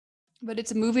but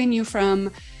it's moving you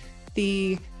from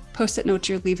the Post-it notes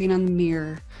you're leaving on the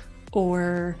mirror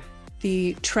or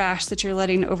the trash that you're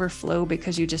letting overflow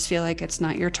because you just feel like it's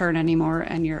not your turn anymore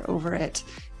and you're over it.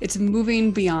 It's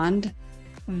moving beyond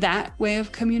that way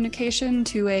of communication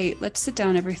to let's sit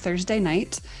down every Thursday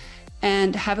night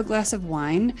and have a glass of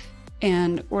wine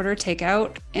and order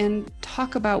takeout and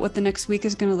talk about what the next week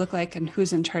is going to look like and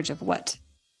who's in charge of what.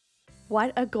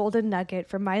 What a golden nugget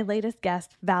from my latest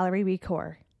guest, Valerie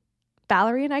Recore.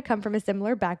 Valerie and I come from a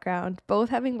similar background,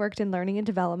 both having worked in learning and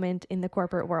development in the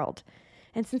corporate world.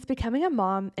 And since becoming a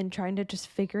mom and trying to just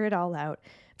figure it all out,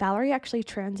 Valerie actually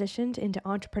transitioned into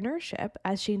entrepreneurship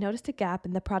as she noticed a gap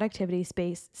in the productivity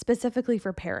space specifically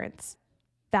for parents.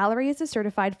 Valerie is a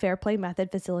certified Fair Play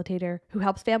Method facilitator who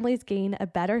helps families gain a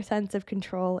better sense of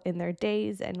control in their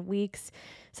days and weeks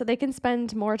so they can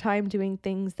spend more time doing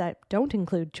things that don't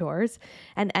include chores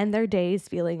and end their days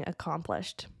feeling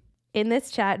accomplished. In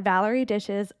this chat, Valerie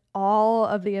dishes all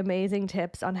of the amazing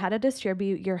tips on how to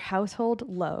distribute your household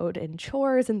load and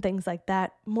chores and things like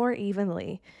that more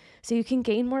evenly so you can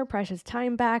gain more precious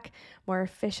time back, more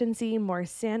efficiency, more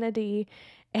sanity,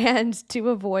 and to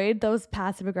avoid those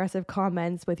passive-aggressive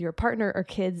comments with your partner or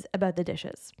kids about the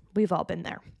dishes. We've all been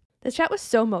there. This chat was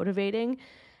so motivating,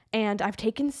 and I've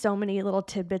taken so many little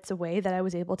tidbits away that I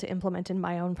was able to implement in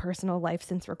my own personal life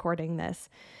since recording this.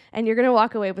 And you're going to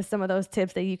walk away with some of those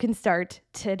tips that you can start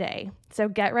today. So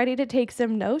get ready to take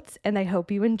some notes, and I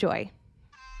hope you enjoy.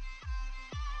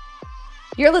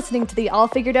 You're listening to the All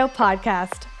Figured Out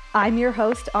podcast. I'm your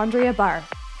host, Andrea Barr.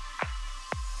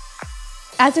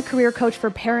 As a career coach for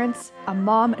parents, a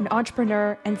mom, an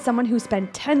entrepreneur, and someone who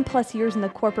spent 10 plus years in the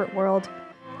corporate world,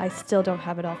 I still don't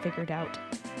have it all figured out.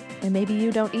 And maybe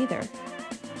you don't either.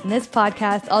 In this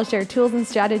podcast, I'll share tools and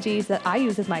strategies that I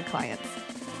use with my clients.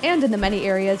 And in the many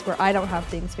areas where I don't have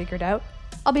things figured out,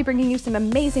 I'll be bringing you some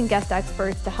amazing guest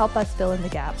experts to help us fill in the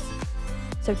gaps.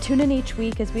 So tune in each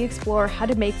week as we explore how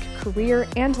to make career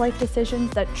and life decisions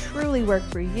that truly work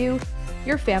for you,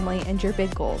 your family, and your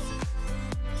big goals.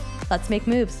 Let's make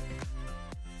moves.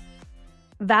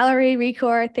 Valerie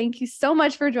Recore, thank you so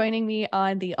much for joining me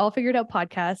on the All Figured Out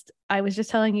podcast. I was just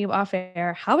telling you off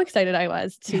air how excited I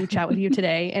was to chat with you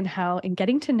today and how in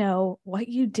getting to know what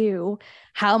you do,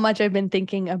 how much I've been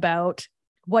thinking about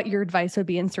what your advice would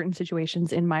be in certain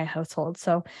situations in my household.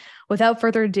 So without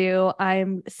further ado,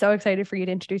 I'm so excited for you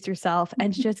to introduce yourself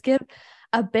and just give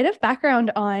a bit of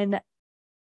background on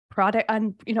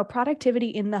productivity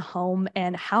in the home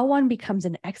and how one becomes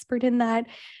an expert in that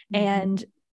and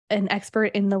an expert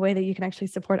in the way that you can actually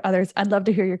support others. I'd love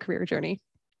to hear your career journey.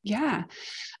 Yeah.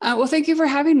 Well, thank you for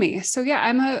having me. So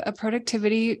I'm a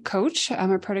productivity coach.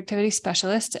 I'm a productivity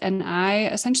specialist, and I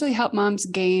essentially help moms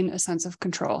gain a sense of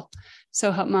control.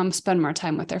 So help moms spend more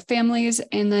time with their families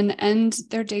and then end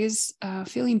their days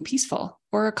feeling peaceful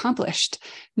or accomplished,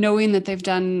 knowing that they've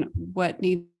done what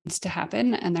needs to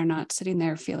happen and they're not sitting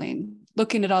there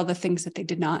looking at all the things that they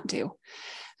did not do.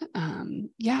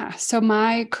 So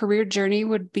my career journey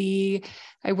would be,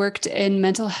 I worked in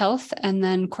mental health and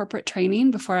then corporate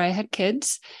training before I had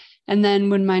kids. And then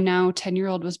when my now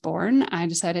 10-year-old was born, I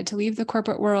decided to leave the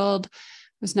corporate world,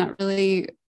 was not really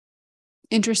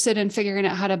interested in figuring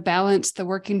out how to balance the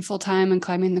working full-time and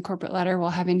climbing the corporate ladder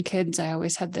while having kids. I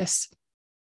always had this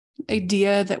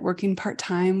idea that working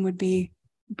part-time would be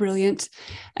brilliant.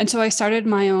 And so I started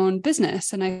my own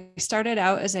business, and I started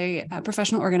out as a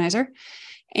professional organizer.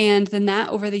 And then that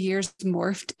over the years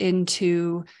morphed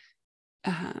into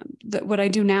what I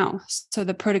do now. So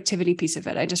the productivity piece of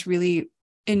it, I just really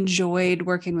enjoyed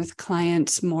working with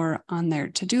clients more on their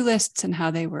to-do lists and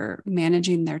how they were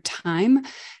managing their time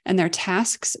and their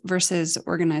tasks versus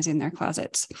organizing their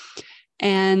closets.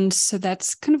 And so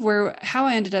that's kind of how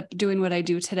I ended up doing what I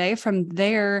do today. From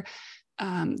there,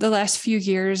 the last few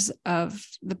years of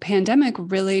the pandemic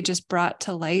really just brought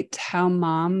to light how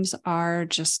moms are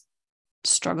just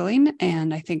struggling.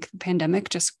 And I think the pandemic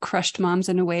just crushed moms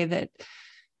in a way that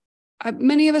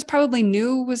many of us probably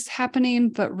knew was happening,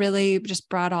 but really just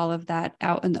brought all of that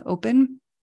out in the open.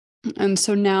 And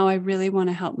so now I really want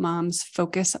to help moms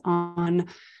focus on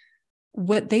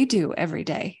what they do every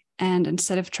day. And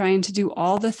instead of trying to do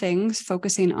all the things,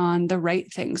 focusing on the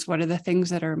right things. What are the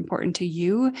things that are important to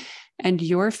you and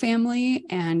your family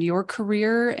and your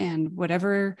career and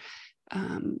whatever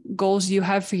goals you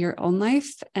have for your own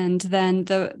life. And then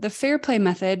the Fair Play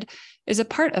method is a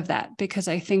part of that, because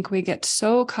I think we get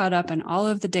so caught up in all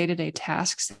of the day-to-day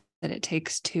tasks that it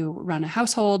takes to run a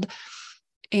household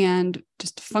and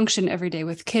just function every day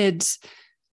with kids.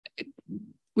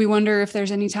 We wonder if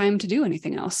there's any time to do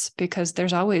anything else, because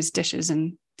there's always dishes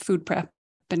and food prep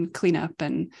and cleanup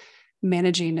and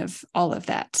managing of all of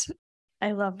that.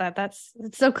 I love that.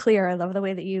 It's so clear. I love the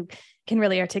way that you can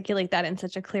really articulate that in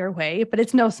such a clear way, but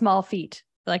it's no small feat.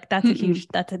 Like that's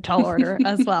a tall order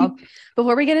as well.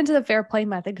 Before we get into the fair play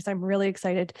method, because I'm really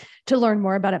excited to learn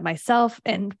more about it myself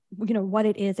and, what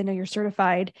it is. I know you're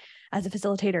certified as a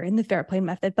facilitator in the fair play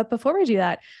method. But before we do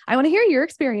that, I want to hear your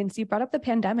experience. You brought up the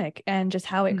pandemic and just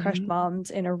how it crushed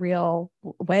moms in a real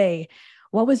way.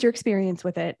 What was your experience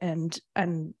with it and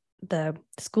the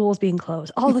schools being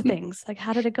closed, all the things? Like,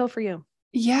 how did it go for you?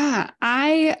 Yeah,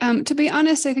 to be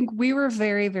honest, I think we were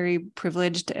very, very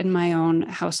privileged in my own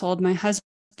household. My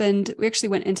husband, we actually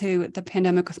went into the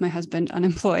pandemic with my husband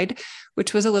unemployed,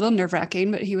 which was a little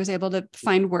nerve-wracking, but he was able to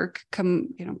find work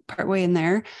partway in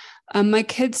there. My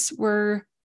kids were,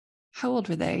 how old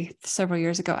were they several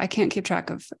years ago? I can't keep track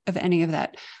of any of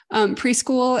that.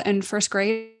 Preschool and first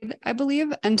grade, I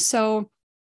believe. And so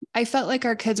I felt like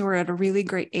our kids were at a really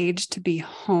great age to be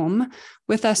home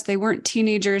with us. They weren't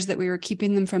teenagers that we were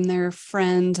keeping them from their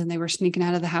friends and they were sneaking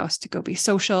out of the house to go be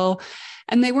social.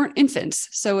 And they weren't infants.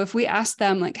 So if we asked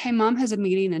them like, hey, mom has a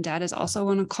meeting and dad is also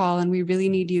on a call and we really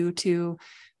need you to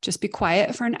just be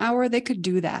quiet for an hour, they could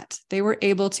do that. They were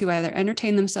able to either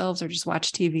entertain themselves or just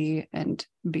watch TV and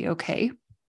be okay.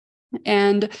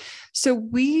 And so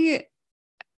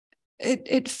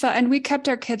and we kept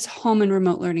our kids home in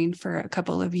remote learning for a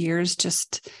couple of years,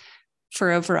 just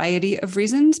for a variety of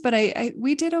reasons, but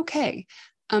we did okay.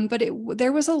 But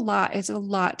there was a lot. It's a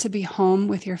lot to be home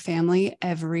with your family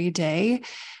every day,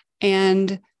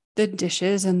 and the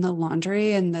dishes and the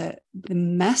laundry and the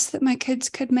mess that my kids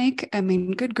could make. I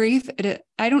mean, good grief.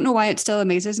 I don't know why it still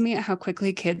amazes me at how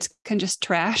quickly kids can just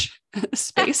trash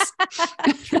space.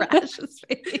 Trash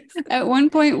space. At one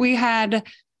point we had,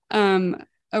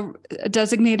 a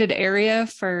designated area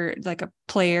for like a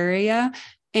play area.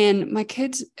 And my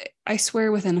kids, I swear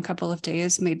within a couple of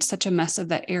days made such a mess of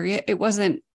that area.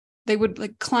 They would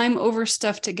like climb over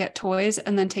stuff to get toys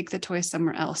and then take the toys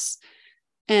somewhere else.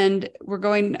 And we're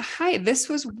going, hi, this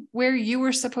was where you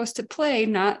were supposed to play,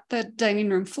 not the dining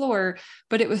room floor,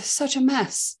 but it was such a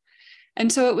mess. And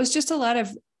so it was just a lot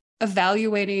of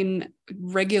evaluating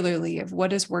regularly of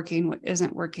what is working, what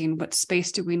isn't working, what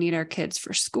space do we need our kids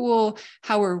for school?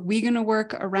 How are we going to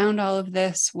work around all of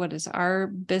this? What does our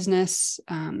business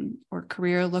or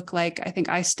career look like? I think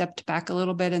I stepped back a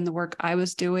little bit in the work I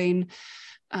was doing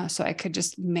so I could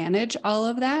just manage all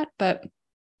of that. But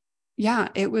yeah,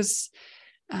 it was,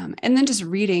 and then just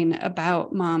reading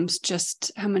about moms,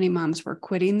 just how many moms were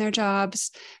quitting their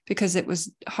jobs because it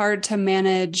was hard to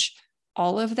manage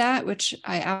all of that, which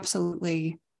I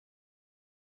absolutely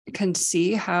can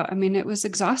see how, it was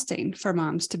exhausting for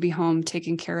moms to be home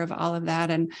taking care of all of that.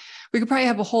 And we could probably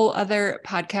have a whole other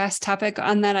podcast topic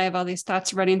on that. I have all these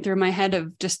thoughts running through my head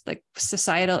of just like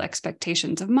societal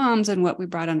expectations of moms and what we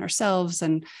brought on ourselves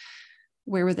and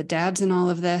where were the dads in all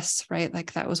of this, right?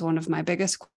 Like that was one of my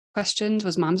biggest questions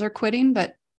was moms are quitting,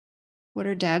 but what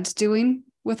are dads doing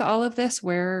with all of this?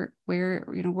 Where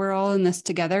we're all in this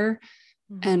together.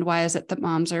 And why is it that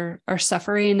moms are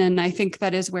suffering? And I think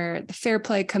that is where the fair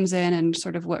play comes in. And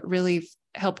sort of what really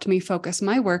helped me focus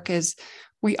my work is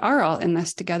we are all in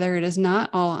this together. It is not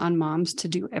all on moms to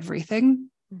do everything.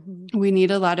 We need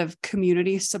a lot of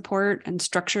community support and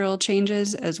structural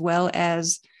changes, as well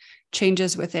as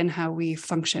changes within how we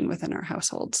function within our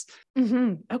households.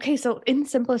 Okay. So in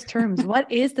simplest terms, what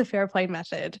is the fair play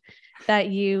method that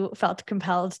you felt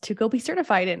compelled to go be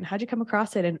certified in? How'd you come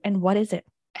across it? And what is it?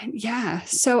 Yeah.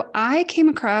 So I came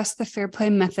across the fair play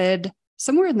method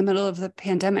somewhere in the middle of the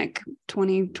pandemic,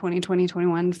 2020,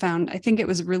 2021 I think it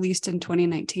was released in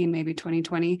 2019, maybe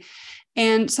 2020.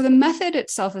 And so the method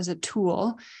itself is a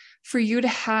tool for you to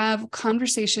have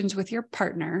conversations with your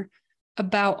partner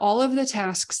about all of the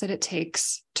tasks that it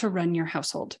takes to run your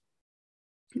household.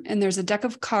 And there's a deck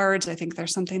of cards. I think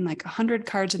there's something like 100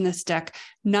 cards in this deck,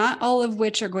 not all of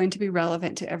which are going to be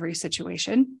relevant to every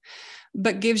situation,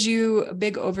 but gives you a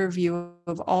big overview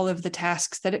of all of the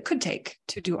tasks that it could take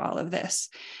to do all of this.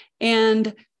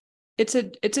 And it's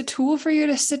a tool for you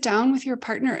to sit down with your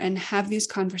partner and have these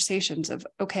conversations of,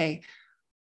 okay,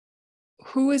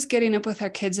 who is getting up with our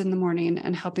kids in the morning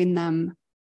and helping them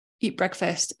eat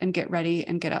breakfast and get ready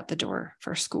and get out the door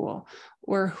for school?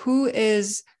 Or who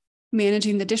is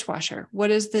managing the dishwasher? What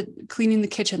does the cleaning the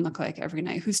kitchen look like every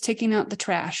night? Who's taking out the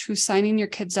trash? Who's signing your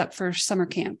kids up for summer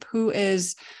camp? Who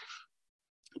is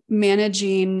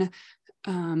managing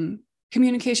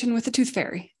communication with the tooth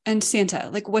fairy and Santa?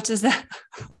 Like, what does that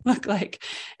look like?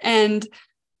 And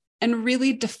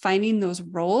really defining those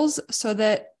roles so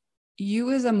that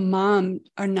you as a mom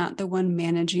are not the one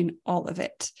managing all of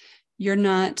it. You're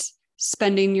not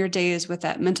spending your days with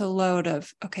that mental load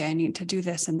of, okay, I need to do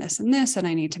this and this and this, and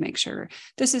I need to make sure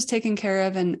this is taken care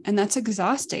of. And that's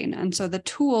exhausting. And so the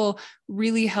tool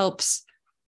really helps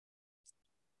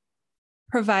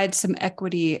provide some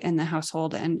equity in the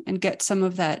household and get some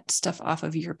of that stuff off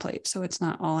of your plate. So it's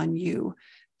not all on you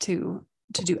to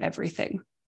do everything.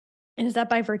 And is that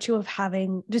by virtue of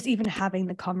having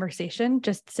the conversation,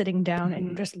 just sitting down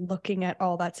and just looking at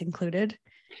all that's included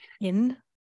in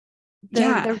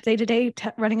the day-to-day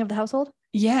running of the household?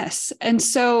 Yes. And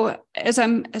so as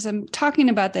I'm talking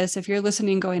about this, if you're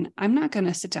listening going, I'm not going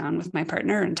to sit down with my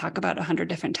partner and talk about 100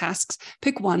 different tasks,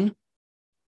 pick one.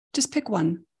 Just pick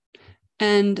one.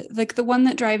 And like the one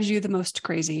that drives you the most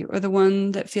crazy, or the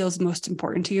one that feels most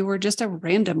important to you, or just a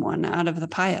random one out of the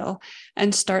pile,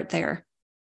 and start there.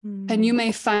 And you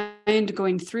may find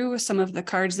going through some of the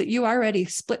cards that you already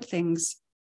split things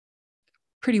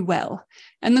pretty well.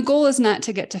 And the goal is not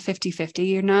to get to 50-50.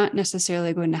 You're not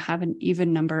necessarily going to have an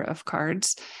even number of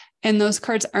cards. And those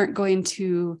cards aren't going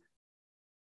to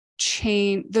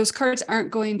change. Those cards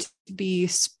aren't going to be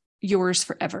yours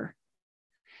forever.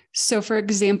 So for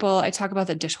example, I talk about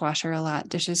the dishwasher a lot.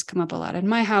 Dishes come up a lot in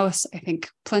my house. I think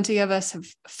plenty of us have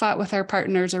fought with our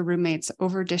partners or roommates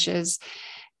over dishes.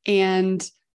 And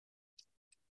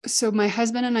so my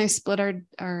husband and I split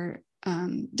our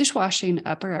dishwashing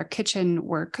up, or our kitchen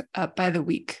work up, by the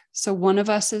week. So one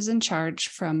of us is in charge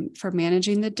for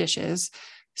managing the dishes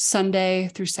Sunday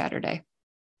through Saturday.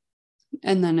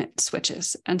 And then it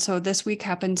switches. And so this week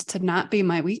happens to not be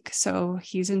my week. So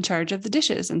he's in charge of the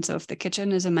dishes. And so if the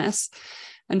kitchen is a mess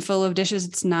and full of dishes,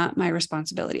 it's not my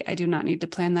responsibility. I do not need to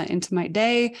plan that into my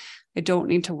day. I don't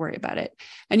need to worry about it.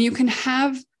 And you can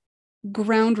have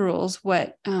ground rules,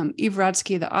 what Eve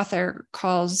Rodsky, the author,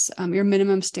 calls your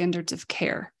minimum standards of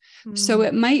care. So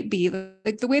it might be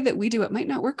like the way that we do it might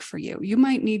not work for you. You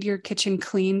might need your kitchen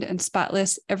cleaned and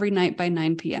spotless every night by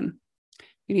 9 p.m.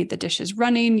 You need the dishes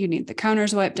running, you need the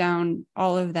counters wiped down,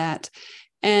 all of that.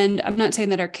 And I'm not saying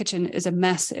that our kitchen is a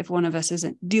mess if one of us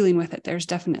isn't dealing with it. There's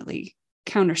definitely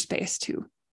counter space to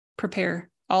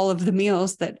prepare all of the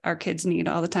meals that our kids need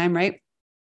all the time, right?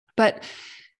 But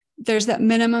there's that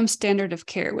minimum standard of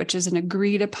care, which is an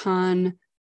agreed upon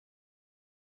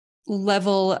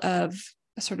level of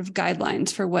sort of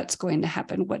guidelines for what's going to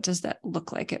happen. What does that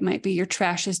look like? It might be your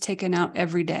trash is taken out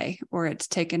every day, or it's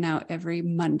taken out every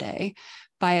Monday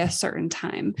by a certain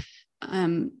time.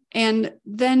 And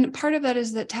then part of that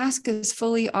is that task is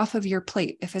fully off of your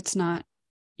plate if it's not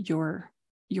your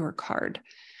card.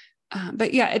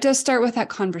 But yeah, it does start with that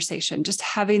conversation, just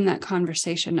having that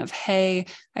conversation of, hey,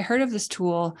 I heard of this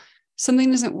tool.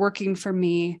 Something isn't working for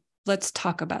me. Let's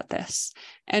talk about this.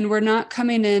 And we're not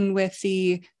coming in with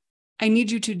I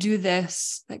need you to do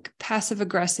this, like passive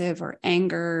aggressive or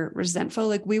anger, resentful.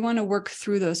 Like we want to work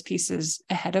through those pieces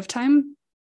ahead of time,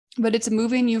 but it's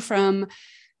moving you from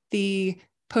the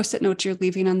Post-it notes you're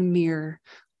leaving on the mirror,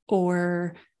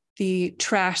 or the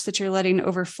trash that you're letting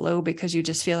overflow because you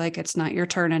just feel like it's not your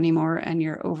turn anymore and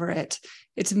you're over it.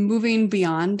 It's moving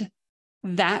beyond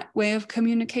that way of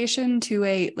communication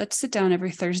to let's sit down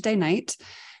every Thursday night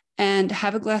and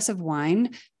have a glass of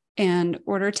wine and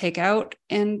order takeout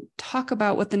and talk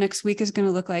about what the next week is going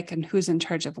to look like and who's in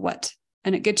charge of what.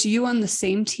 And it gets you on the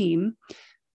same team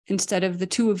instead of the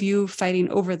two of you fighting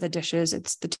over the dishes.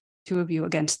 It's the two of you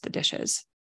against the dishes.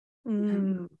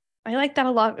 I like that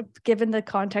a lot, given the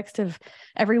context of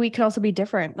every week can also be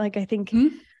different. Like, I think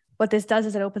what this does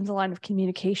is it opens a line of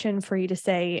communication for you to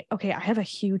say, okay, I have a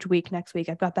huge week next week.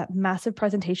 I've got that massive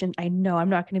presentation. I know I'm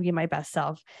not going to be my best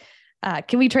self.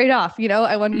 Can we trade off?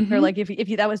 I wonder, like,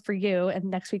 if that was for you and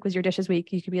next week was your dishes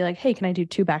week, you could be like, hey, can I do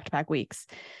 2 back-to-back weeks?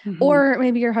 Or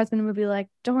maybe your husband would be like,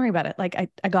 don't worry about it. Like,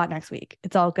 I got next week.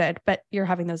 It's all good. But you're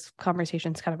having those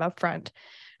conversations kind of upfront.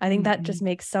 I think that just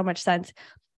makes so much sense.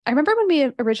 I remember when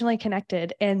we originally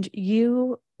connected and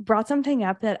you brought something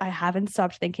up that I haven't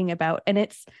stopped thinking about. And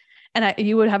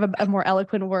you would have a more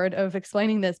eloquent word of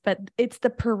explaining this, but it's the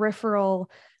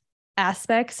peripheral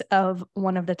aspects of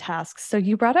one of the tasks. So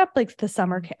you brought up like the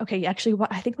summer. Okay. Actually,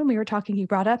 I think when we were talking, you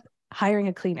brought up hiring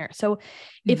a cleaner. So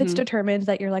if it's determined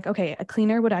that you're like, okay, a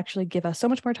cleaner would actually give us so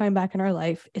much more time back in our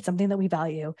life, it's something that we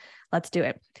value, let's do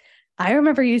it. I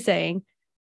remember you saying,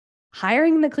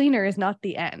 hiring the cleaner is not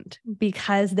the end,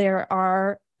 because there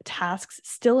are tasks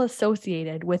still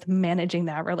associated with managing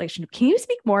that relationship. Can you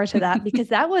speak more to that? Because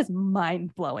that was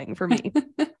mind blowing for me.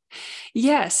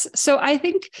 Yes. So I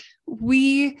think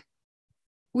we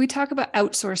talk about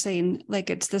outsourcing like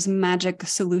it's this magic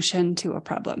solution to a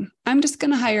problem. I'm just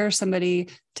going to hire somebody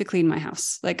to clean my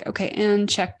house. Like, okay, and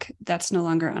check, that's no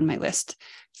longer on my list.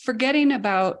 Forgetting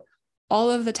about all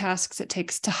of the tasks it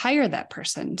takes to hire that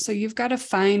person. So you've got to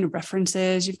find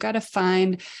references. You've got to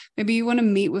find, maybe you want to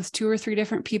meet with 2 or 3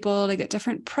 different people to get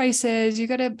different prices. You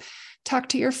got to talk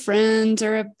to your friends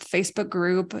or a Facebook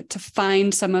group to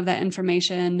find some of that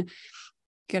information.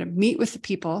 You got to meet with the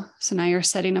people. So now you're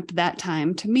setting up that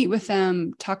time to meet with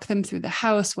them, talk them through the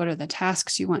house. What are the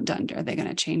tasks you want done? Are they going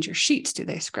to change your sheets? Do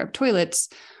they scrub toilets?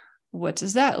 What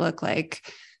does that look like?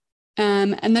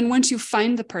 And then once you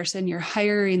find the person, you're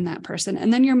hiring that person,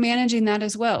 and then you're managing that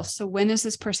as well. So when is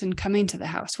this person coming to the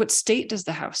house? What state does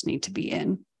the house need to be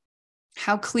in?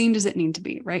 How clean does it need to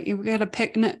be, right? You've got to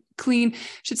pick clean,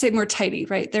 should say more tidy,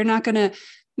 right?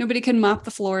 Nobody can mop the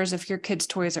floors if your kids'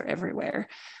 toys are everywhere,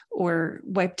 or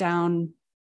wipe down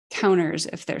counters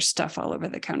if there's stuff all over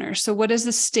the counters. So what is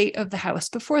the state of the house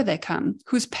before they come?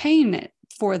 Who's paying it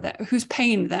for that? Who's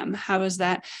paying them? How is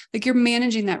that? Like, you're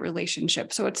managing that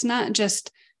relationship. So it's not just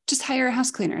hire a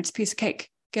house cleaner. It's a piece of cake.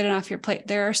 Get it off your plate.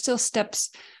 There are still steps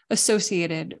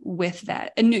associated with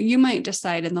that. And you might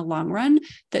decide in the long run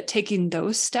that taking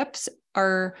those steps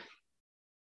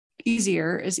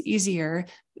is easier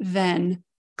than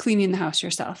cleaning the house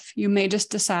yourself. You may just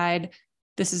decide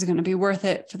this is going to be worth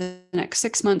it for the next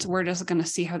 6 months. We're just going to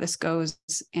see how this goes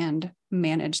and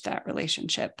manage that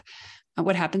relationship.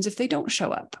 What happens if they don't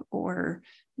show up? Or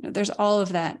there's all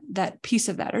of that piece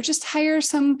of that. Or just hire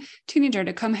some teenager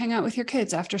to come hang out with your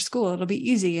kids after school. It'll be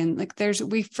easy. And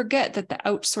we forget that the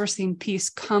outsourcing piece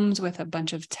comes with a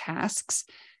bunch of tasks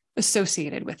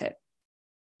associated with it.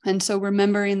 And so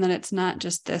remembering that it's not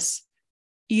just this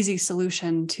easy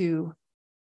solution to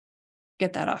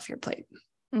get that off your plate.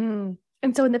 Mm.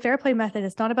 And so in the fair play method,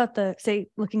 it's not about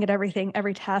looking at everything,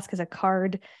 every task as a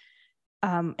card.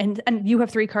 And you have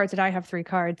 3 cards and I have 3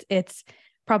 cards. It's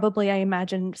probably, I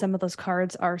imagine some of those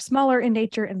cards are smaller in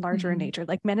nature and larger in nature,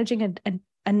 like managing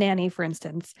a nanny, for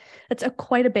instance. It's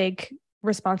quite a big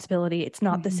responsibility. It's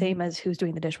not the same as who's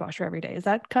doing the dishwasher every day. Is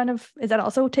that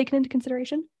also taken into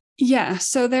consideration? Yeah.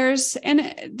 So there's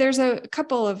a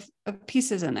couple of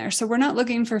pieces in there. So we're not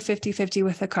looking for 50-50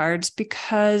 with the cards,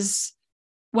 because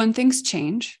when things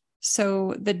change.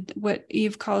 So what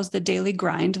Eve calls the daily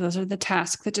grind, those are the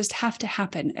tasks that just have to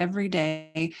happen every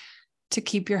day to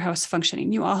keep your house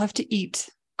functioning. You all have to eat,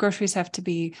 groceries have to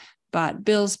be bought,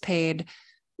 bills paid,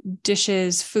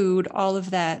 dishes, food, all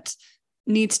of that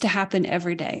needs to happen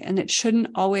every day. And it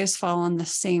shouldn't always fall on the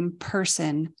same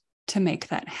person to make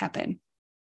that happen.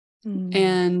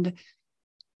 And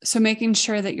so making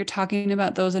sure that you're talking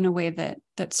about those in a way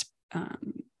that's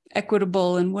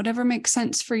equitable and whatever makes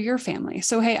sense for your family.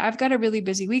 So, hey, I've got a really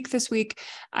busy week this week.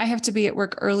 I have to be at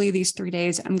work early these 3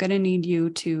 days. I'm going to need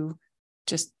you to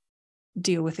just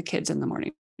deal with the kids in the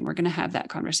morning. We're going to have that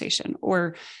conversation.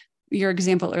 Or your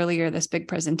example earlier, this big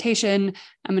presentation,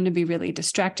 I'm going to be really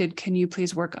distracted. Can you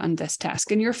please work on this task?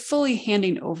 And you're fully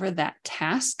handing over that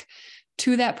task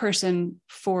to that person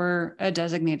for a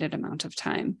designated amount of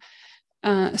time.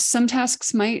 Some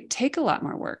tasks might take a lot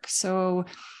more work. So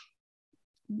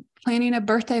planning a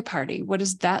birthday party, what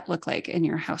does that look like in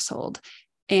your household?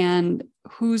 And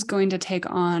who's going to take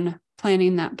on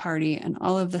planning that party and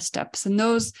all of the steps? And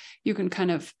those you can kind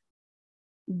of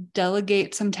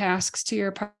delegate some tasks to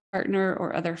your partner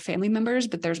or other family members,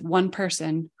 but there's one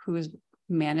person who is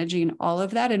managing all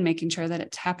of that and making sure that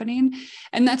it's happening.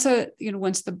 And that's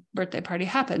once the birthday party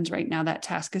happens, right now, that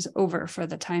task is over for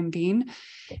the time being.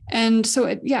 And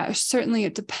so certainly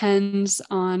it depends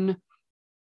on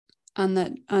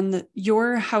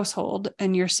your household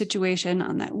and your situation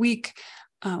on that week,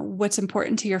 what's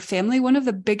important to your family. One of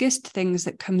the biggest things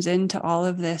that comes into all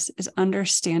of this is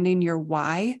understanding your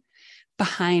why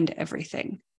behind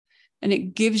everything. And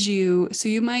it gives you, so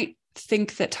you might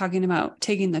think that talking about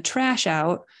taking the trash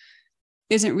out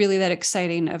isn't really that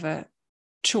exciting of a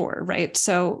chore, right?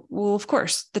 So, well, of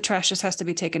course, the trash just has to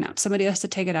be taken out. Somebody has to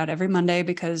take it out every Monday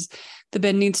because the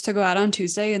bin needs to go out on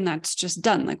Tuesday, and that's just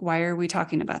done. Like, why are we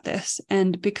talking about this?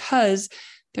 And because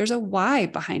there's a why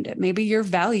behind it. Maybe your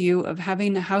value of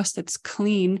having a house that's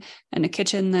clean and a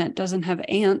kitchen that doesn't have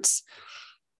ants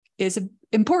is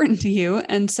important to you.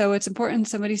 And so it's important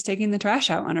somebody's taking the trash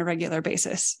out on a regular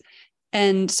basis.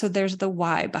 And so there's the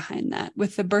why behind that.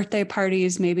 With the birthday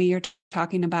parties, maybe you're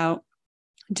talking about,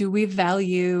 do we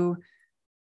value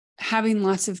having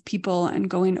lots of people and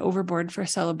going overboard for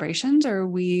celebrations? Or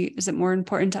is it more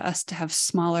important to us to have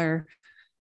smaller,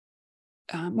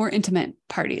 more intimate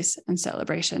parties and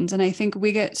celebrations? And I think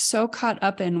we get so caught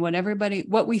up in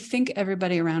what we think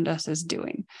everybody around us is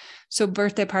doing. So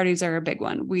birthday parties are a big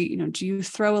one. Do you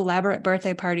throw elaborate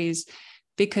birthday parties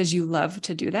because you love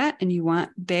to do that and you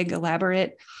want big,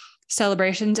 elaborate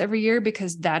celebrations every year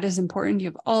because that is important. You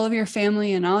have all of your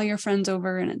family and all your friends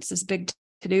over and it's this big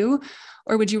to do?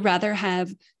 Or would you rather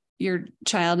have your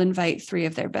child invite 3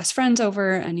 of their best friends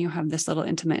over and you have this little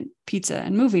intimate pizza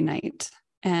and movie night?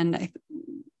 And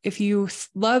if you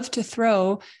love to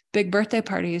throw big birthday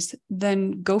parties,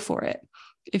 then go for it.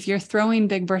 If you're throwing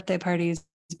big birthday parties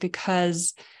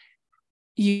because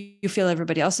you feel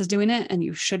everybody else is doing it and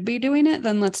you should be doing it,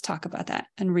 then let's talk about that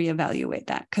and reevaluate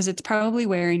that, because it's probably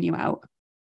wearing you out.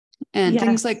 And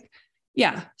things like,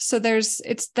 so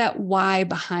it's that why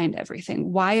behind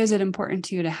everything. Why is it important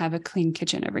to you to have a clean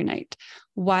kitchen every night?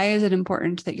 Why is it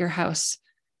important that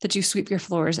that you sweep your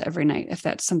floors every night if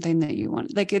that's something that you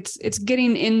want? Like it's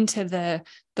getting into the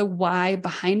why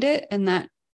behind it. And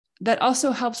that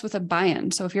also helps with a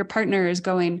buy-in. So if your partner is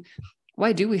going,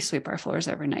 why do we sweep our floors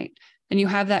every night? And you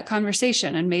have that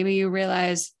conversation and maybe you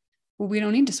realize, well, we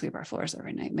don't need to sweep our floors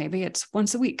every night. Maybe it's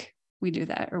once a week we do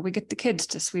that, or we get the kids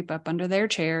to sweep up under their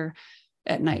chair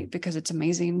at night because it's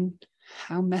amazing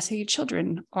how messy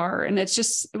children are. And it's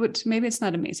just, maybe it's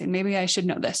not amazing. Maybe I should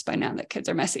know this by now that kids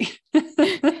are messy. But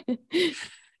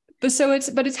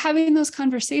it's having those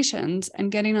conversations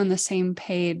and getting on the same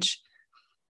page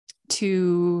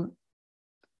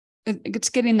it's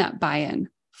getting that buy-in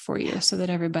for you so that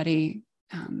everybody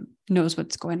knows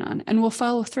what's going on and will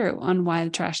follow through on why the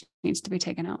trash needs to be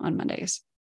taken out on Mondays.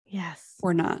 Yes.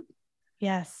 Or not.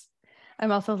 Yes.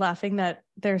 I'm also laughing that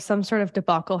there's some sort of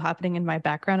debacle happening in my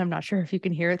background. I'm not sure if you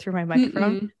can hear it through my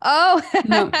microphone. Mm-mm. Oh,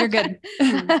 no, you're good.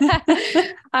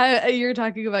 You're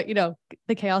talking about,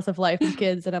 the chaos of life and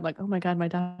kids. And I'm like, oh my God, my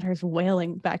daughter's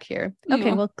wailing back here.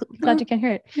 Okay. Well, glad you can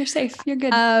hear it. You're safe. You're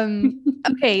good.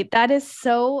 Okay. That is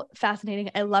so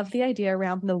fascinating. I love the idea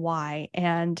around the why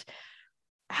and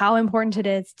how important it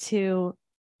is to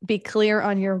be clear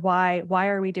on your why. Why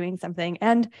are we doing something?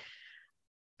 And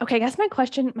okay, I guess my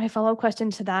follow-up question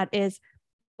to that is,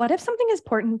 what if something is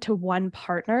important to one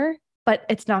partner, but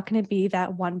it's not going to be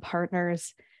that one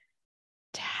partner's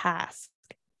task?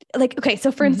 Like, okay,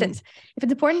 so for instance, if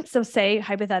it's important, so say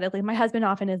hypothetically, my husband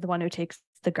often is the one who takes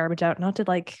the garbage out, not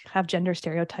to have gender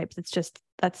stereotypes. It's just,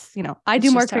 that's, I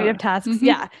do more creative tasks.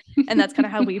 Yeah. And that's kind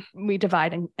of how we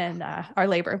divide and our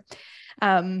labor.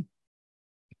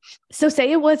 So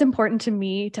say it was important to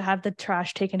me to have the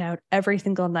trash taken out every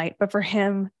single night, but for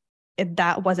him,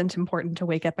 that wasn't important to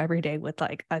wake up every day with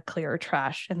a clear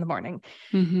trash in the morning.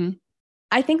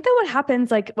 I think that what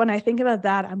happens, when I think about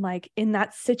that, I'm in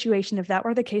that situation, if that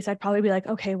were the case, I'd probably be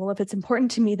okay, well, if it's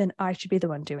important to me, then I should be the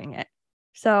one doing it.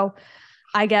 So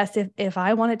I guess if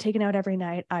I want it taken out every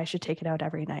night, I should take it out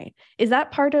every night. Is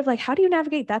that part of how do you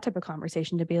navigate that type of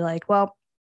conversation to be well,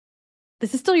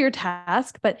 this is still your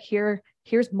task, but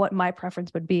here's what my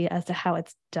preference would be as to how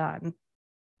it's done.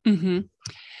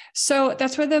 So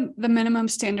that's where the minimum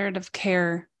standard of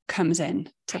care comes in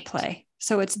to play.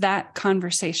 So it's that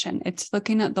conversation. It's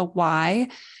looking at the why.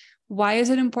 Why is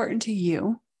it important to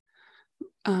you?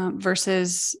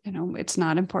 Versus, it's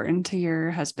not important to your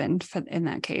husband in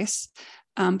that case.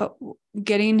 But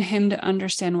getting him to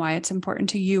understand why it's important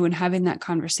to you and having that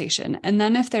conversation. And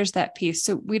then if there's that piece,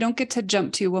 so we don't get to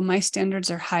jump to, well, my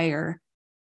standards are higher.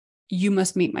 You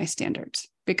must meet my standards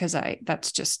because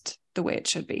that's just the way it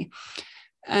should be.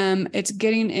 It's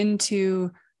getting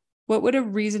into what would a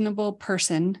reasonable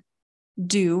person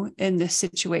do in this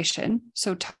situation?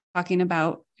 So talking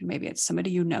about, maybe it's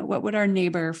somebody, what would our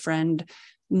neighbor, friend,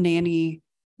 nanny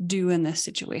do in this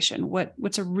situation?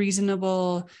 What's a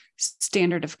reasonable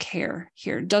standard of care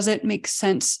here? Does it make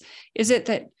sense? Is it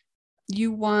that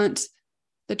you want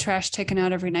the trash taken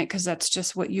out every night because that's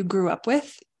just what you grew up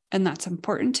with and that's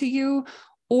important to you?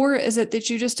 Or is it that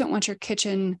you just don't want your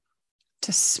kitchen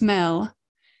to smell?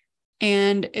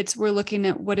 And we're looking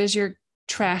at, what does your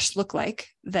trash look like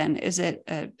then? Is it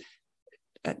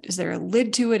is there a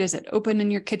lid to it? Is it open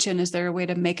in your kitchen? Is there a way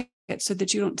to make it so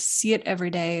that you don't see it every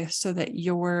day, so that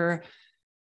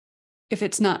if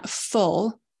it's not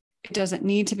full, it doesn't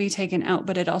need to be taken out,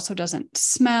 but it also doesn't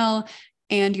smell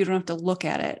and you don't have to look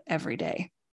at it every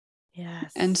day.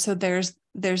 Yes. And so there's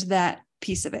that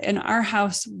piece of it. In our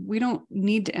house, we don't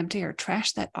need to empty our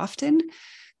trash that often.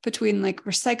 Between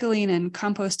recycling and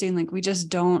composting, we just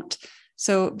don't.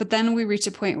 So, but then we reach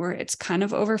a point where it's kind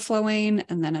of overflowing,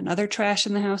 and then another trash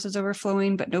in the house is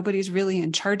overflowing, but nobody's really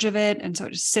in charge of it. And so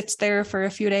it just sits there for a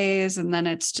few days. And then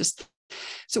it's just,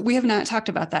 so we have not talked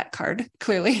about that card,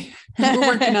 clearly. We're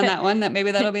working on that one,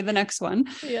 that'll be the next one.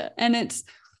 Yeah. And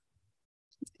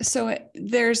so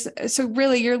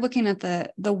really you're looking at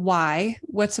the why,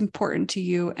 what's important to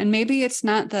you. And maybe it's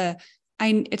not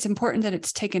it's important that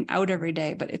it's taken out every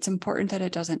day, but it's important that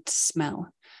it doesn't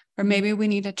smell, or maybe we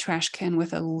need a trash can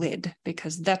with a lid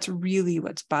because that's really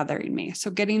what's bothering me. So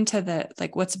getting to the,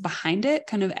 like, what's behind it,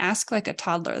 kind of ask like a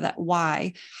toddler that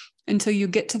why, until you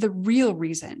get to the real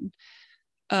reason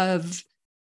of,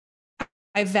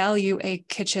 I value a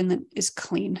kitchen that is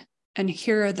clean, and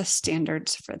here are the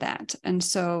standards for that. And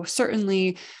so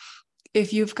certainly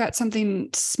if you've got something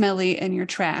smelly in your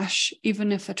trash,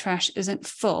 even if the trash isn't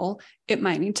full, it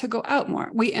might need to go out more.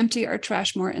 We empty our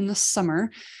trash more in the summer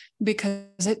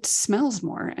because it smells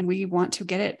more and we want to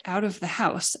get it out of the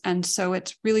house. And so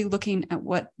it's really looking at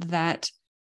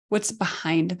what's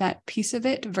behind that piece of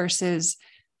it versus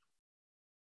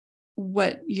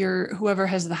whoever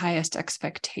has the highest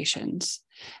expectations.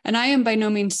 And I am by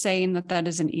no means saying that that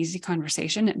is an easy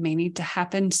conversation. It may need to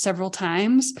happen several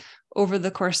times over the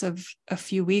course of a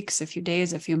few weeks, a few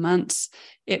days, a few months.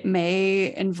 It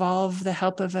may involve the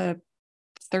help of a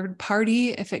third party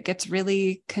if it gets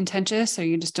really contentious or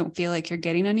you just don't feel like you're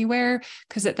getting anywhere,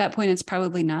 because at that point, it's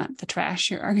probably not the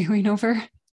trash you're arguing over.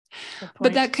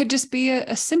 But that could just be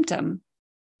a symptom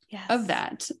of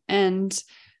that. And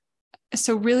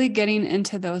so really getting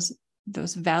into those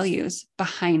values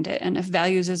behind it. And if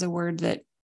values is a word that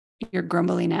you're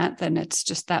grumbling at, then it's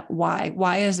just that why.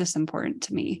 Why is this important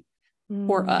to me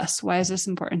or us? Why is this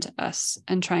important to us?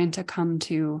 And trying to come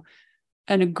to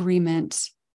an agreement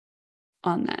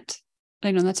on that.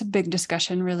 I know that's a big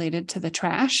discussion related to the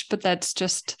trash, but that's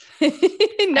just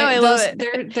I love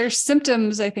it. They're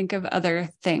symptoms, I think, of other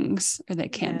things, or they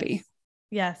can be.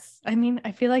 Yes. I mean,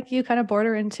 I feel like you kind of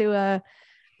border into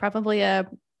probably a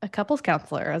couples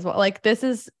counselor as well. Like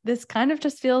this kind of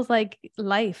just feels like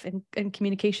life and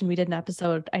communication. I did an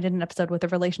episode with a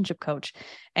relationship coach,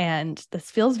 and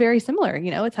this feels very similar. You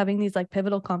know, it's having these like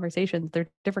pivotal conversations. They're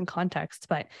different contexts,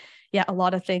 but yeah, a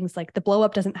lot of things like the blow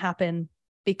up doesn't happen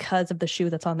because of the shoe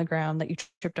that's on the ground that you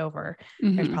tripped over.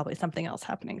 There's probably something else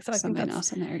happening. So I think that's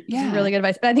else in there. Yeah. Really good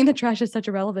advice. But I think the trash is such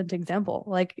a relevant example.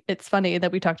 Like, it's funny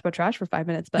that we talked about trash for 5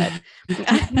 minutes, but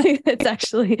I think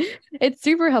it's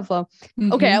super helpful.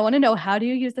 Okay. I want to know, how do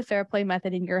you use the fair play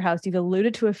method in your house? You've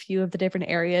alluded to a few of the different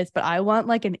areas, but I want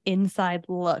like an inside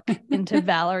look into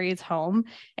Valerie's home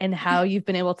and how you've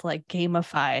been able to like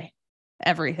gamify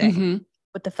everything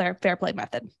with the fair play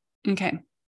method. Okay.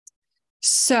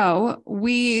 So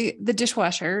the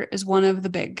dishwasher is one of the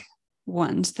big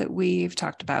ones that we've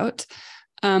talked about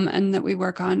and that we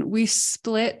work on. We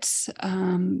split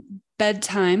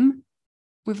bedtime.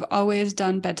 We've always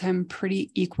done bedtime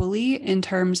pretty equally in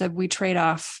terms of we trade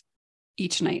off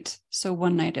each night. So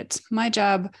one night it's my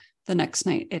job, the next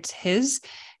night it's his.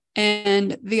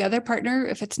 And the other partner,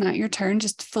 if it's not your turn,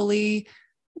 just fully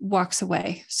walks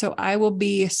away. So I will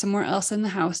be somewhere else in the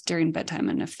house during bedtime.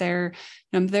 And if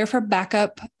I'm there for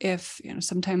backup,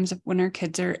 sometimes when our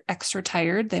kids are extra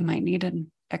tired, they might need an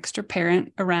extra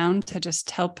parent around to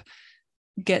just help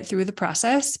get through the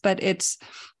process. But it's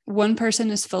one person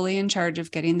is fully in charge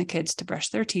of getting the kids to brush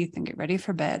their teeth and get ready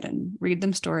for bed and read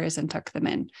them stories and tuck them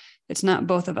in. It's not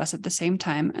both of us at the same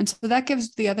time. And so that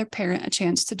gives the other parent a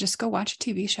chance to just go watch a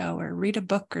TV show or read a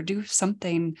book or do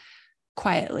something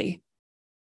quietly.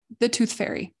 The tooth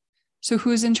fairy. So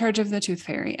who's in charge of the tooth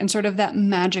fairy and sort of that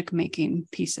magic making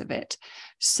piece of it?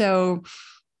 So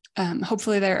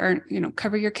hopefully there aren't,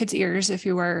 cover your kids' ears if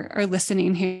you are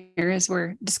listening here as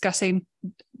we're discussing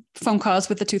phone calls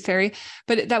with the tooth fairy,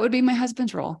 but that would be my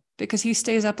husband's role because he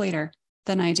stays up later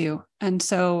than I do. And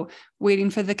so waiting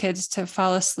for the kids to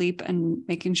fall asleep and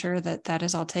making sure that that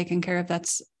is all taken care of,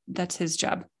 that's his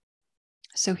job.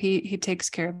 So he takes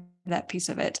care of that piece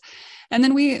of it. And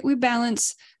then we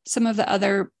balance some of the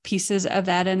other pieces of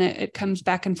that. And it comes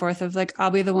back and forth of like, I'll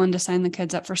be the one to sign the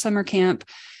kids up for summer camp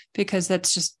because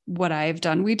that's just what I've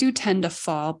done. We do tend to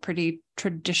fall pretty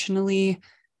traditionally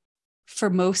for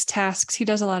most tasks. He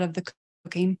does a lot of the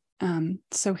cooking.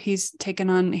 So he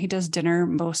does dinner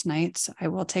most nights. I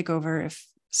will take over if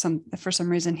for some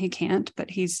reason he can't,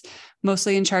 but he's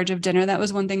mostly in charge of dinner. That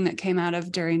was one thing that came out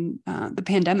of during the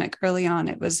pandemic early on.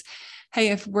 It was, hey,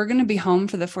 if we're going to be home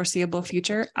for the foreseeable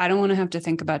future, I don't want to have to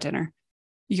think about dinner.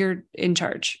 You're in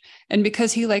charge. And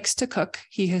because he likes to cook,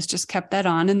 he has just kept that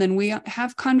on. And then we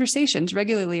have conversations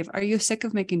regularly of, are you sick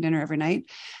of making dinner every night?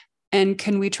 And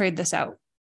can we trade this out?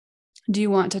 Do you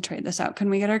want to trade this out? Can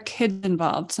we get our kids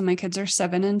involved? So my kids are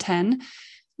 7 and 10.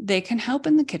 They can help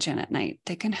in the kitchen at night.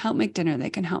 They can help make dinner. They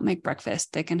can help make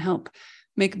breakfast. They can help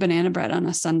make banana bread on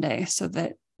a Sunday so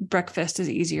that breakfast is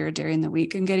easier during the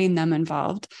week and getting them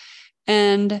involved.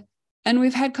 And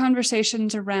we've had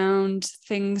conversations around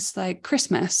things like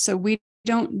Christmas. So we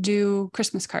don't do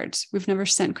Christmas cards. We've never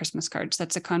sent Christmas cards.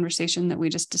 That's a conversation that we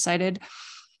just decided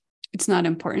it's not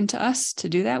important to us to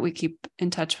do that. We keep in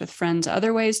touch with friends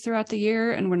other ways throughout the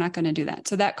year, and we're not going to do that.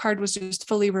 So that card was just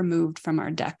fully removed from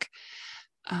our deck.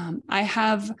 I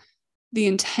have the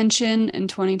intention in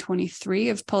 2023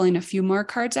 of pulling a few more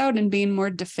cards out and being more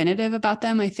definitive about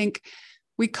them. I think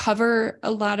we cover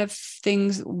a lot of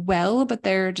things well, but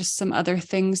there are just some other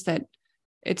things that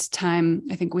it's time,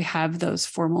 I think, we have those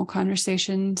formal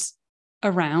conversations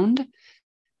around.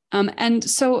 And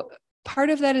so part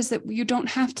of that is that you don't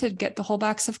have to get the whole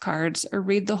box of cards or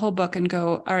read the whole book and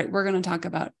go, all right, we're going to talk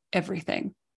about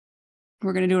everything.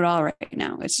 We're going to do it all right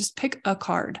now. It's just pick a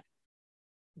card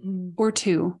or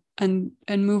two and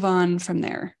move on from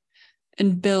there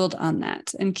and build on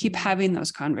that and keep having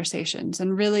those conversations.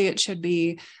 And really, it should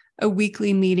be a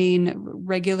weekly meeting,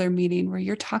 regular meeting where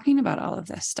you're talking about all of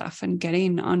this stuff and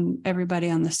getting on everybody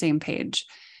on the same page.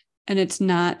 And it's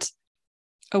not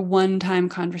a one-time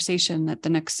conversation that the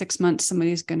next 6 months,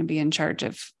 somebody's going to be in charge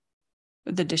of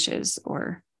the dishes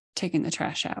or taking the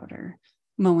trash out or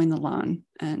mowing the lawn.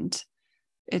 And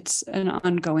it's an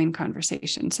ongoing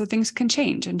conversation. So things can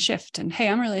change and shift. And hey,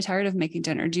 I'm really tired of making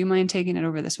dinner. Do you mind taking it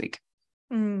over this week?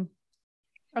 Or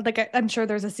like, I'm sure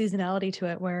there's a seasonality to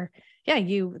it where,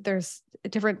 there's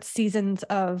different seasons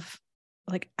of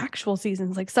like actual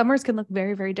seasons. Like summers can look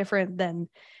very, very different than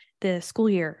the school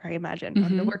year, I imagine, or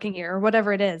the working year or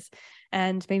whatever it is.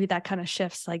 And maybe that kind of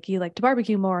shifts. Like you like to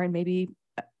barbecue more, and maybe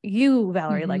you,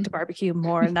 Valerie, like to barbecue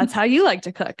more, and that's how you like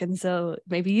to cook. And so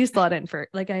maybe you slot in for,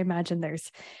 like, I imagine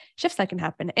there's shifts that can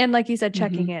happen. And like you said,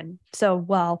 checking in. So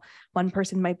while one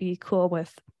person might be cool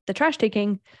with the trash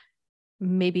taking,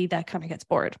 maybe that kind of gets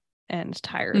bored and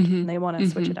tired and they want to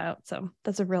switch it out. So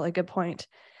that's a really good point.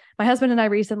 My husband and I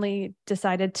recently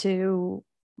decided to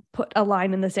put a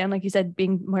line in the sand, like you said,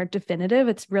 being more definitive.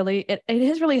 It's really, it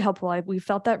is really helpful. We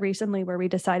felt that recently where we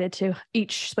decided to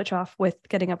each switch off with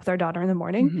getting up with our daughter in the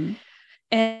morning.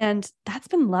 And that's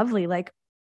been lovely. Like,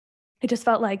 it just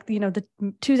felt like, the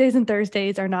Tuesdays and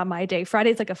Thursdays are not my day.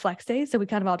 Friday's like a flex day. So we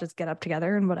kind of all just get up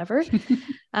together and whatever.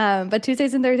 But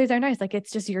Tuesdays and Thursdays are nice. Like,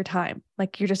 it's just your time.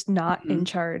 Like, you're just not in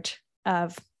charge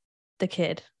of the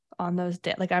kid on those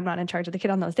days. Like, I'm not in charge of the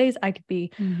kid on those days. I could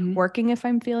be working if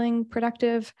I'm feeling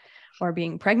productive, or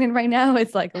being pregnant right now.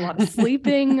 It's like a lot of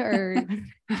sleeping or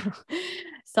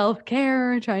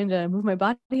self-care, trying to move my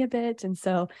body a bit. And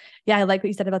so, yeah, I like what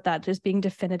you said about that, just being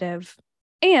definitive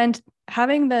and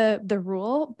having the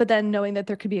rule, but then knowing that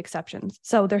there could be exceptions.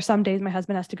 So there's some days my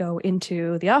husband has to go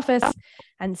into the office,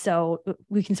 and so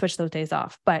we can switch those days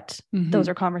off. But those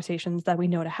are conversations that we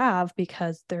know to have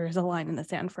because there's a line in the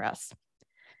sand for us.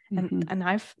 And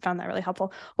I've found that really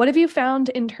helpful. What have you found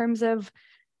in terms of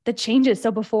the changes? So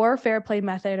before Fair Play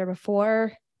Method, or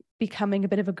before becoming a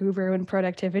bit of a guru in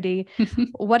productivity,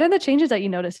 what are the changes that you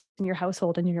noticed in your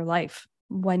household and in your life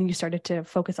when you started to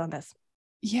focus on this?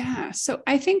 Yeah. So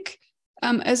I think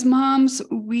as moms,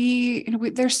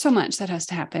 there's so much that has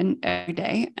to happen every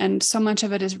day. And so much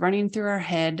of it is running through our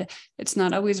head. It's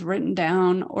not always written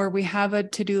down, or we have a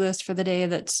to-do list for the day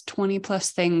that's 20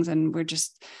 plus things. And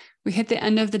we hit the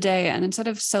end of the day, and instead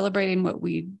of celebrating what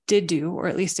we did do, or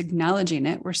at least acknowledging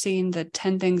it, we're seeing the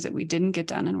 10 things that we didn't get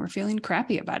done, and we're feeling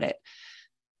crappy about it.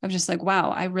 I'm just like,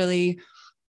 wow, I really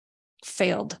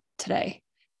failed today.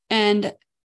 And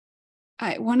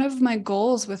one of my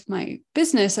goals with my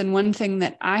business, and one thing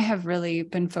that I have really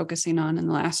been focusing on in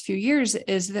the last few years,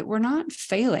 is that we're not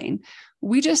failing.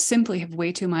 We just simply have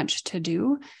way too much to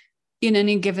do in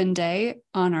any given day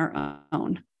on our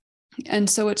own. And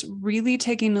so it's really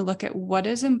taking a look at what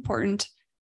is important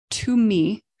to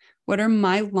me. What are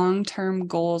my long-term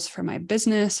goals for my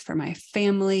business, for my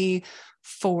family,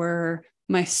 for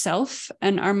myself?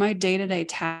 And are my day-to-day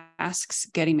tasks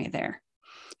getting me there?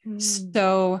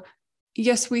 So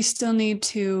yes, we still need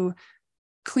to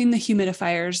clean the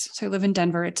humidifiers. So I live in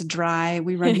Denver. It's dry.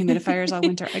 We run humidifiers all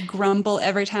winter. I grumble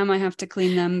every time I have to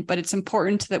clean them, but it's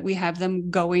important that we have them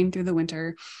going through the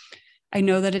winter. I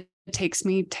know that it takes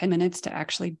me 10 minutes to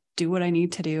actually do what I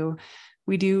need to do.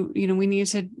 We need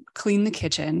to clean the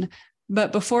kitchen.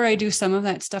 But before I do some of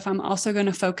that stuff, I'm also going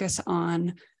to focus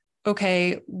on,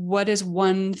 okay, what is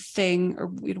one thing, or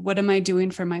what am I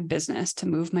doing for my business to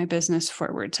move my business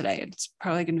forward today? It's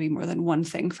probably going to be more than one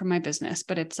thing for my business,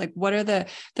 but it's like, what are the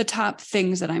top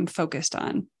things that I'm focused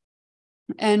on?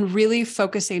 And really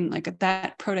focusing like at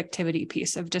that productivity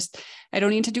piece of just, I don't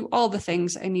need to do all the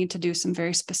things. I need to do some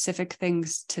very specific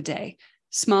things today.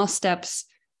 Small steps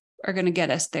are going to get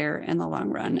us there in the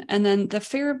long run. And then the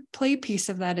fair play piece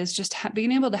of that is just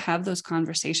being able to have those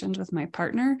conversations with my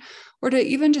partner, or to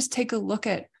even just take a look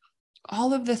at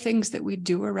all of the things that we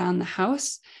do around the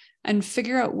house and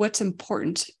figure out what's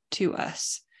important to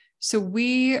us. So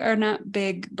we are not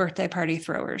big birthday party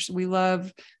throwers. We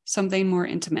love something more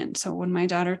intimate. So when my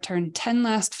daughter turned 10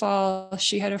 last fall,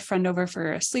 she had a friend over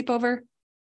for a sleepover.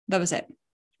 That was it.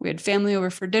 We had family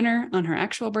over for dinner on her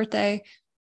actual birthday.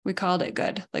 We called it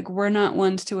good. Like, we're not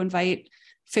ones to invite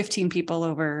 15 people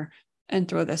over and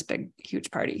throw this big,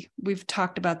 huge party. We've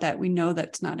talked about that. We know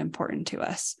that's not important to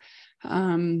us.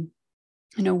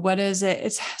 What is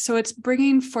it? It's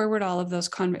bringing forward all of those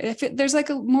there's like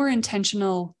a more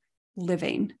intentional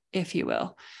living, if you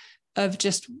will, of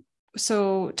just,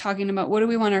 so talking about what do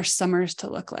we want our summers to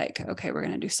look like? Okay, we're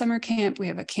going to do summer camp. We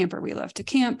have a camper. We love to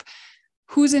camp.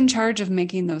 Who's in charge of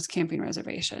making those camping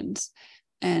reservations?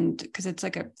 And because it's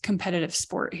like a competitive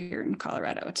sport here in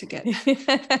Colorado to get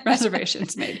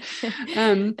reservations made.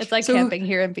 It's like camping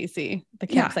here in BC, the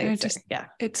campsites.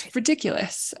 It's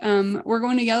ridiculous. We're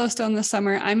going to Yellowstone this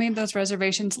summer. I made those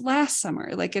reservations last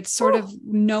summer. Like, it's sort of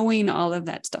knowing all of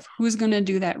that stuff. Who's going to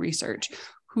do that research?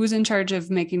 Who's in charge of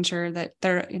making sure that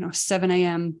they're, 7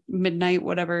 a.m., midnight,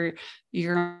 whatever,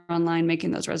 you're online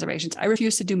making those reservations. I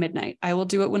refuse to do midnight. I will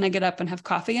do it when I get up and have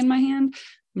coffee in my hand.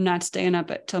 I'm not staying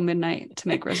up till midnight to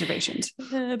make reservations.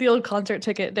 The old concert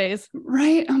ticket days.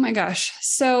 Right. Oh my gosh.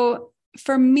 So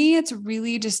for me, it's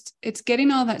really it's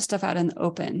getting all that stuff out in the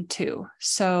open too.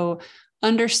 So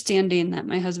understanding that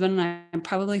my husband and I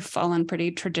probably fall on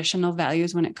pretty traditional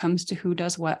values when it comes to who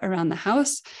does what around the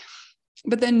house.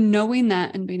 But then knowing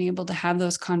that and being able to have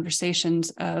those conversations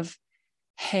of,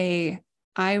 hey,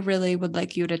 I really would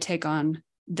like you to take on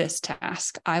this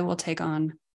task. I will take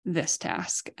on this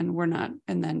task, and we're not,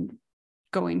 and then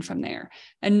going from there,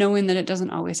 and knowing that it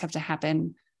doesn't always have to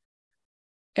happen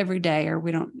every day, or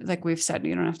we don't, like we've said,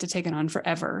 you don't have to take it on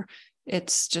forever.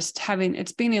 It's just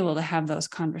being able to have those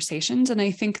conversations. And I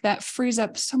think that frees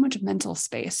up so much mental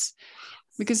space,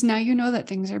 because now you know that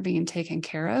things are being taken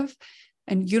care of,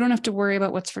 and you don't have to worry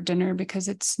about what's for dinner because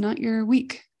it's not your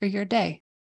week or your day.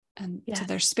 And so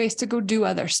there's space to go do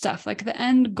other stuff. Like, the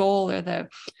end goal, or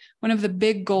one of the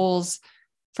big goals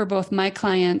for both my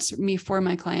clients,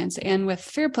 and with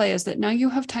Fair Play, is that now you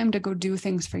have time to go do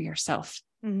things for yourself.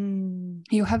 Mm-hmm.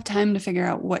 You have time to figure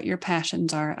out what your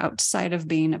passions are outside of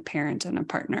being a parent and a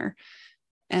partner,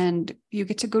 and you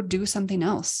get to go do something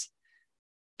else.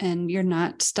 And you're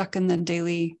not stuck in the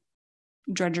daily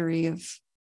drudgery of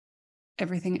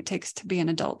everything it takes to be an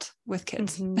adult with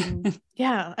kids. Mm-hmm.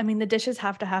 Yeah. I mean, the dishes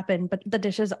have to happen, but the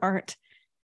dishes aren't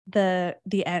the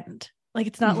end. Like,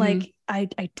 it's not like I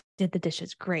did the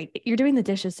dishes. Great. You're doing the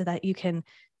dishes so that you can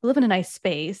live in a nice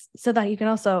space, so that you can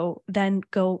also then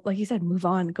go, like you said, move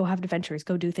on, go have adventures,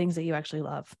 go do things that you actually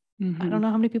love. I don't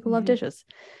know how many people love dishes,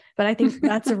 but I think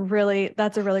that's a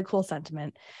really cool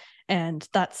sentiment. And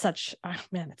that's it's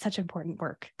such important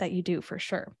work that you do, for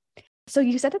sure. So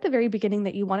you said at the very beginning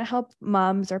that you want to help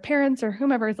moms or parents or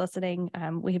whomever is listening.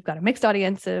 We've got a mixed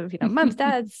audience of, moms,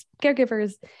 dads,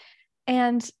 caregivers.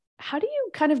 And how do you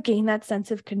kind of gain that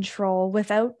sense of control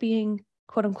without being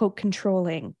quote unquote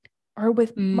controlling, or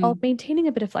while maintaining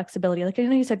a bit of flexibility? Like, I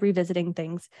know you said revisiting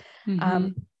things.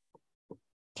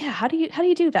 How do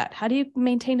you do that? How do you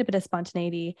maintain a bit of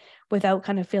spontaneity without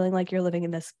kind of feeling like you're living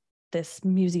in this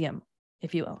museum,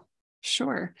 if you will?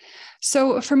 Sure.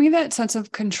 So for me, that sense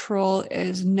of control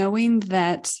is knowing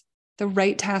that the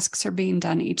right tasks are being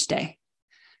done each day,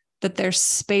 that there's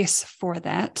space for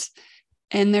that,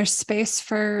 and there's space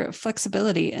for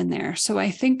flexibility in there. So I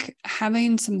think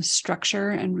having some structure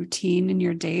and routine in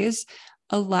your days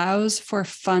allows for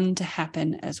fun to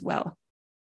happen as well,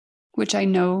 which I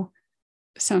know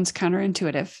sounds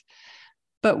counterintuitive.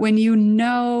 But when you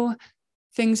know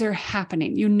things are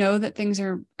happening, you know that things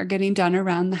are getting done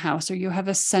around the house, or you have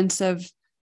a sense of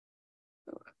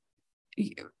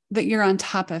that you're on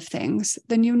top of things,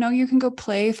 then you know you can go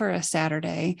play for a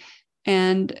Saturday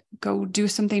and go do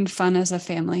something fun as a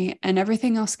family, and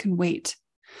everything else can wait,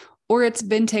 or it's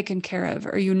been taken care of,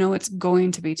 or it's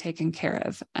going to be taken care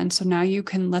of. And so now you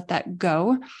can let that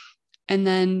go and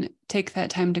then take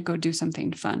that time to go do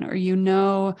something fun, or you're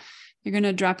going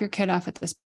to drop your kid off at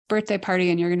this birthday party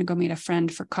and you're going to go meet a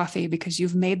friend for coffee, because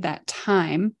you've made that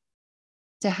time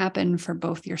to happen for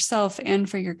both yourself and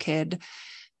for your kid.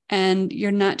 And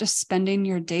you're not just spending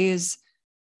your days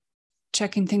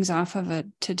checking things off of a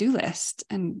to-do list.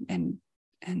 And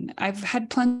I've had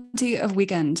plenty of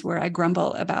weekends where I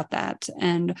grumble about that.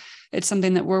 And it's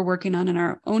something that we're working on in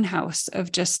our own house,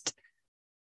 of just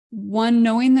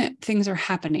knowing that things are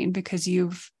happening because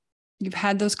you've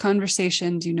had those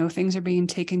conversations, things are being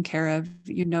taken care of,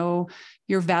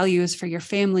 your values for your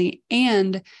family,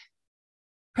 and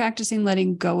practicing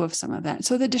letting go of some of that.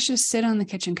 So the dishes sit on the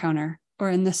kitchen counter or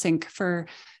in the sink for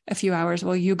a few hours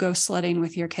while you go sledding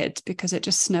with your kids because it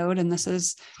just snowed and this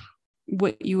is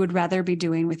what you would rather be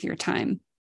doing with your time.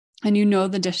 And you know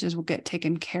the dishes will get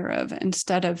taken care of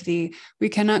instead of we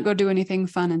cannot go do anything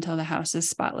fun until the house is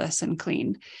spotless and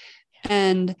clean.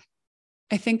 And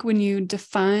I think when you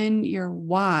define your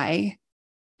why,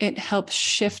 it helps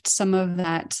shift some of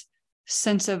that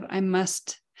sense of I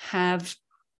must have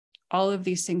all of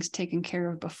these things taken care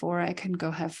of before I can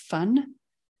go have fun.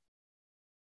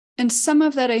 And some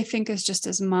of that I think is just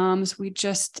as moms,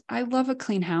 I love a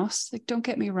clean house. Like, don't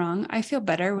get me wrong. I feel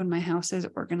better when my house is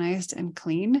organized and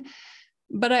clean,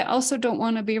 but I also don't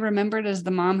want to be remembered as the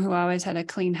mom who always had a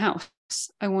clean house.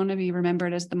 I want to be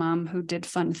remembered as the mom who did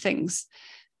fun things.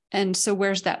 And so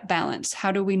where's that balance?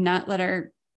 How do we not let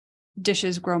our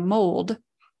dishes grow mold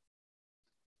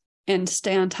and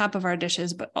stay on top of our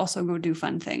dishes, but also go do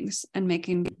fun things and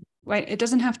right? It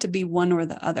doesn't have to be one or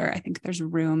the other. I think there's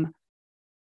room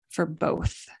for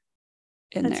both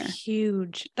in there. That's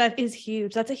huge. That is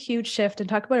huge. That's a huge shift. And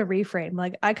talk about a reframe.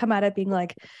 Like, I come at it being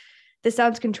like, this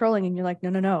sounds controlling. And you're like,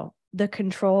 no. The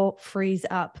control frees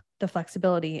up the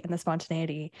flexibility and the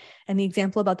spontaneity. And the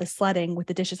example about the sledding with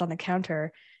the dishes on the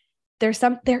counter, there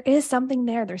is something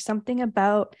there. There's something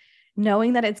about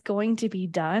knowing that it's going to be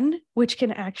done, which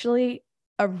can actually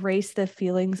erase the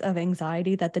feelings of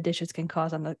anxiety that the dishes can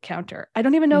cause on the counter. I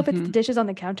don't even know if it's the dishes on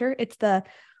the counter. It's the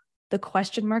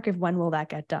question mark of when will that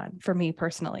get done for me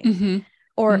personally,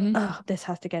 or, oh, this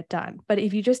has to get done. But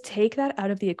if you just take that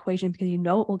out of the equation because you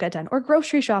know it will get done, or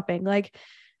grocery shopping, like,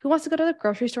 who wants to go to the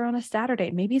grocery store on a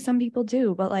Saturday? Maybe some people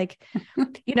do, but like,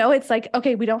 it's like,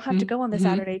 okay, we don't have to go on the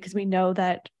Saturday because we know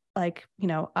that, like,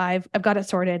 I've got it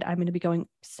sorted. I'm going to be going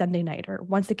Sunday night or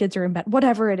once the kids are in bed,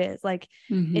 whatever it is. Like,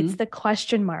 it's the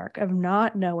question mark of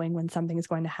not knowing when something is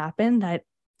going to happen that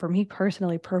for me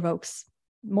personally provokes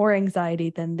more anxiety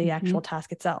than the actual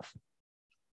task itself.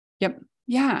 Yep.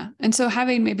 Yeah. And so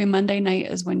having maybe Monday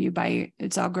night is when you buy,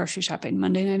 it's all grocery shopping.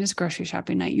 Monday night is grocery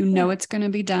shopping night. It's going to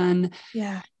be done.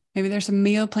 Yeah. Maybe there's some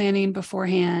meal planning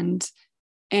beforehand.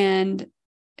 And,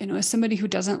 as somebody who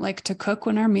doesn't like to cook,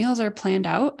 when our meals are planned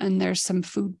out and there's some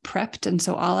food prepped. And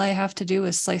so all I have to do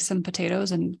is slice some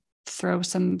potatoes and throw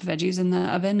some veggies in the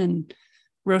oven and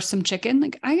roast some chicken.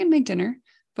 Like, I can make dinner.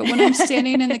 But when I'm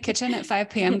standing in the kitchen at 5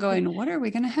 p.m. going, what are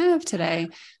we going to have today?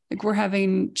 Like, we're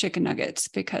having chicken nuggets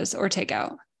or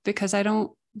takeout because I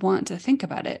don't want to think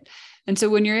about it. And so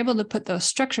when you're able to put those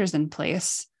structures in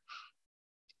place,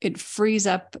 it frees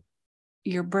up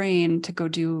your brain to go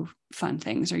do fun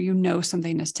things, or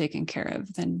something is taken care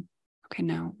of. Then, okay,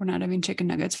 now we're not having chicken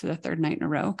nuggets for the third night in a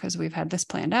row because we've had this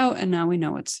planned out and now we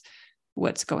know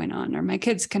what's going on. Or my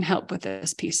kids can help with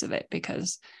this piece of it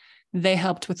because they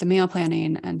helped with the meal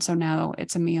planning. And so now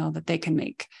it's a meal that they can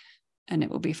make and it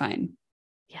will be fine.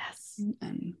 Yes.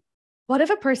 And what if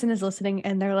a person is listening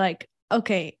and they're like,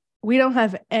 okay, we don't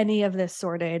have any of this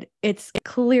sorted. It's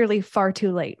clearly far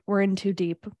too late. We're in too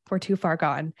deep. We're too far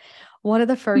gone. What are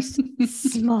the first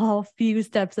small few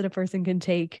steps that a person can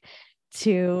take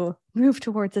to move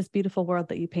towards this beautiful world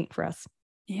that you paint for us?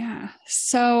 Yeah.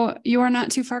 So you are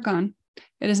not too far gone.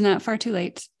 It is not far too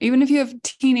late. Even if you have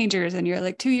teenagers and you're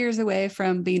like 2 years away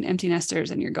from being empty nesters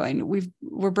and you're going,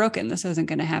 we're broken. This isn't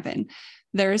going to happen.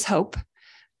 There is hope.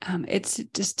 It's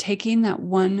just taking that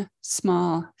one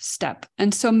small step.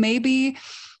 And so maybe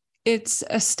it's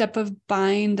a step of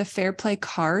buying the Fair Play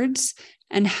cards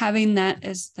and having that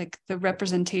as like the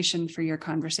representation for your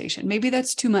conversation. Maybe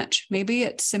that's too much. Maybe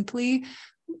it's simply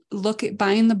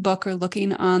buying the book or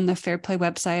looking on the Fair Play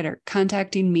website or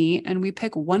contacting me, and we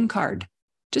pick one card,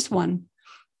 just one.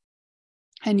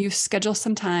 And you schedule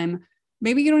some time.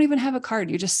 Maybe you don't even have a card.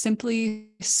 You just simply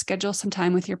schedule some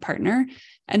time with your partner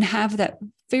and have that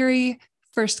very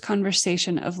first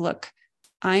conversation of, look,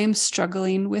 I am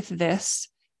struggling with this.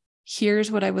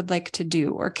 Here's what I would like to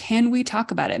do. Or can we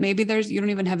talk about it? Maybe you don't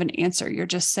even have an answer. You're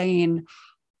just saying,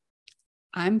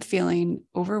 I'm feeling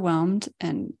overwhelmed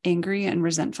and angry and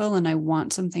resentful, and I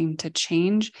want something to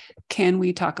change. Can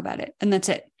we talk about it? And that's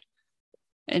it.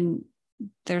 And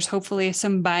there's hopefully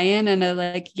some buy-in and a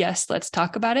like, yes, let's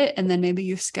talk about it. And then maybe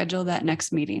you schedule that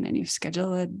next meeting and you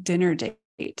schedule a dinner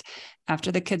date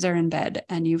after the kids are in bed,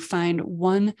 and you find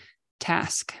one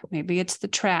task. Maybe it's the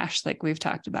trash, like we've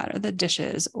talked about, or the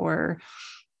dishes, or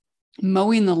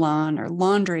mowing the lawn, or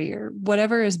laundry, or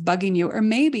whatever is bugging you. Or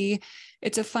maybe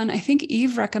it's I think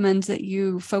Eve recommends that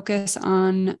you focus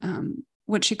on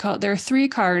what she called, there are 3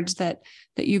 cards that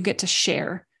you get to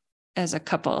share as a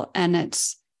couple. And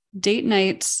it's date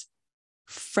nights,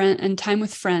 friend and time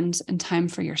with friends, and time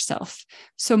for yourself.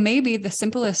 So maybe the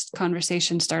simplest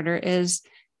conversation starter is,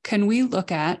 can we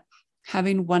look at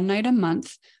having one night a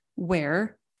month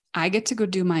where I get to go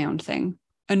do my own thing,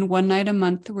 and one night a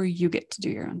month where you get to do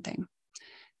your own thing.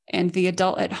 And the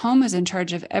adult at home is in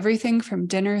charge of everything from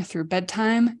dinner through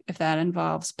bedtime. If that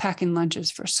involves packing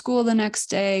lunches for school the next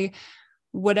day,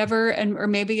 whatever. And, or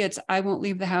maybe it's, I won't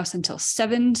leave the house until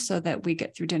 7 so that we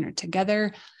get through dinner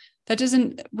together. That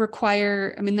doesn't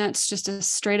require, I mean, that's just a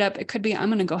straight up, it could be, I'm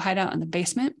going to go hide out in the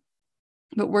basement,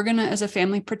 but we're going to, as a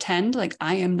family, pretend like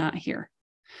I am not here.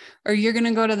 Or you're going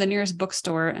to go to the nearest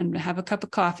bookstore and have a cup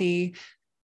of coffee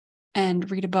and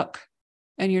read a book.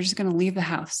 And you're just going to leave the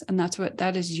house. And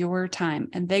that is your time.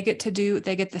 And they get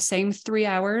the same 3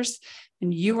 hours,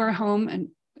 and you are home and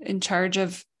in charge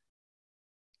of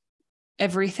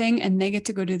everything. And they get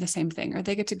to go do the same thing, or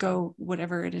they get to go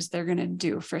whatever it is they're going to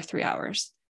do for 3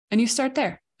 hours. And you start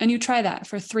there and you try that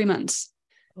for 3 months.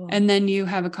 Cool. And then you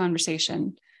have a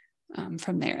conversation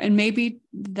from there. And maybe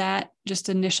that just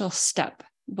initial step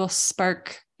will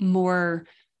spark more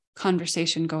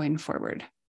conversation going forward.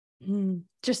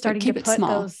 Just starting to put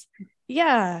small. those.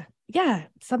 Yeah.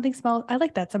 Something small. I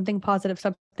like that. Something positive,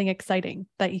 something exciting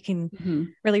that you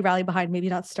can really rally behind. Maybe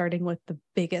not starting with the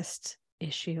biggest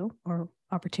issue or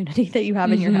opportunity that you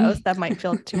have in your house that might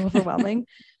feel too overwhelming,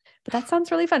 but that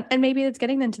sounds really fun. And maybe it's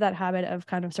getting into that habit of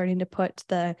kind of starting to put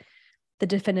the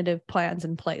definitive plans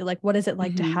in play. Like, what is it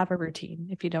like to have a routine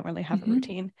if you don't really have a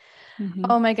routine?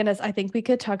 Oh my goodness. I think we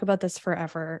could talk about this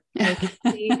forever.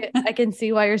 I can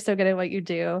see why you're so good at what you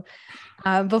do.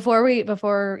 Before we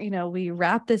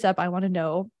wrap this up, I want to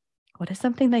know, what is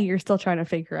something that you're still trying to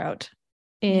figure out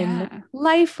in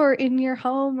life or in your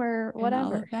home or whatever?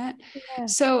 And all of that. Yeah.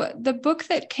 So the book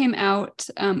that came out,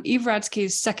 Eve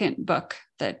Rodsky's second book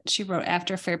that she wrote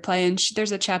after Fair Play, and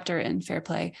there's a chapter in Fair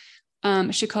Play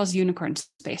she calls Unicorn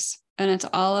Space. And it's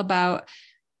all about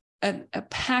a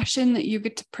passion that you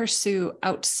get to pursue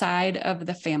outside of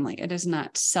the family. It is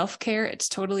not self-care. It's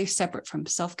totally separate from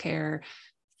self-care,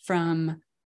 from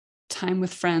time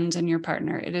with friends and your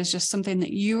partner. It is just something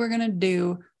that you are going to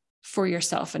do for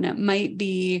yourself. And it might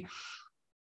be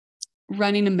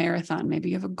running a marathon. Maybe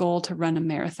you have a goal to run a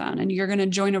marathon and you're going to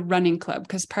join a running club,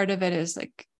 because part of it is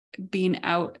like being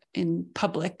out in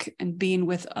public and being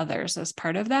with others as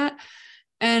part of that.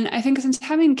 And I think since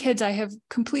having kids, I have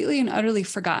completely and utterly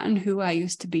forgotten who I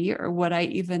used to be or what I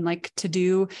even like to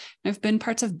do. I've been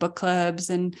parts of book clubs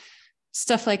and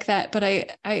stuff like that.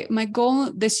 But my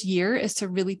goal this year is to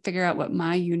really figure out what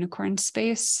my unicorn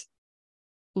space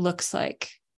looks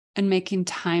like, and making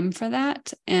time for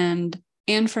that, and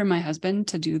for my husband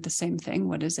to do the same thing.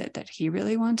 What is it that he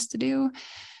really wants to do?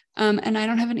 And I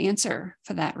don't have an answer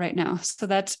for that right now. So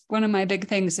that's one of my big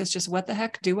things, is just, what the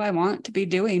heck do I want to be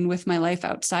doing with my life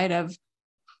outside of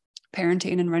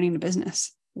parenting and running a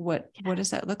business? What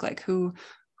does that look like? Who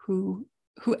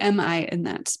am I in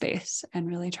that space? And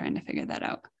really trying to figure that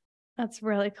out. That's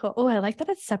really cool. Oh, I like that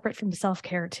it's separate from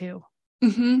self-care too.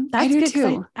 That's I do good,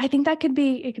 too. I think it could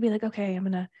be like, okay, I'm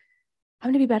going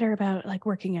to be better about like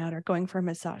working out or going for a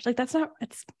massage. Like it's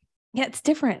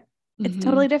different. It's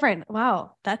totally different.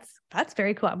 Wow. That's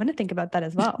very cool. I'm going to think about that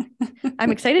as well.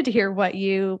 I'm excited to hear what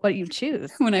you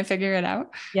choose when I figure it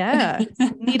out. Yeah.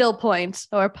 Needlepoint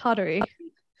or pottery.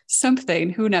 Something,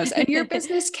 who knows? And your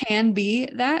business can be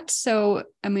that. So,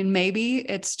 I mean, maybe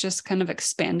it's just kind of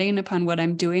expanding upon what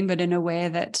I'm doing, but in a way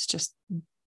that's just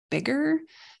bigger.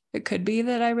 It could be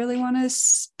that I really want a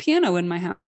piano in my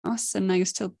house, and I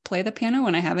used to play the piano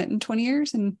and I haven't in 20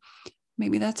 years. And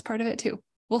maybe that's part of it too.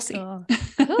 We'll see. Cool.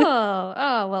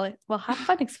 Oh, well, have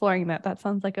fun exploring that. That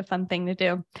sounds like a fun thing to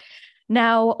do.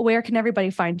 Now, where can everybody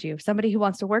find you? Somebody who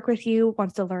wants to work with you,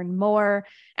 wants to learn more,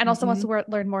 and also wants to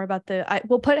learn more about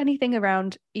we'll put anything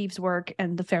around Eve's work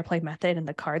and the Fair Play method and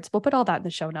the cards. We'll put all that in the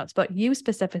show notes, but you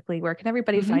specifically, where can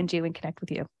everybody find you and connect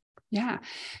with you? Yeah.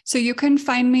 So you can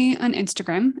find me on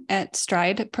Instagram at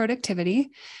Stride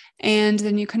Productivity. And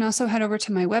then you can also head over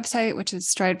to my website, which is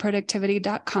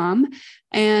strideproductivity.com.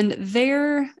 And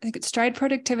there, I think it's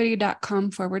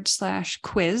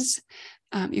strideproductivity.com/quiz.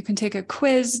 You can take a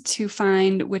quiz to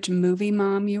find which movie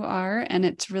mom you are. And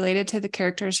it's related to the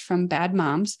characters from Bad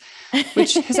Moms,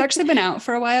 which has actually been out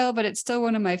for a while, but it's still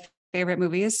one of my favorite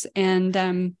movies.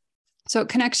 And so it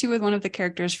connects you with one of the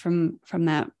characters from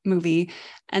that movie.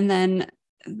 And then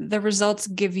the results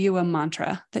give you a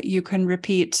mantra that you can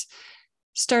repeat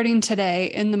starting today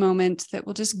in the moment, that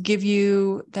will just give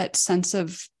you that sense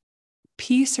of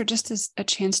peace, or just as a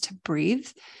chance to breathe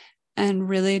and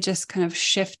really just kind of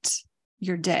shift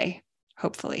your day,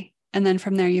 hopefully. And then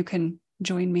from there, you can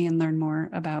join me and learn more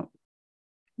about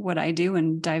what I do,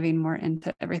 and diving more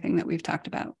into everything that we've talked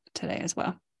about today as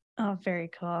well. Oh, very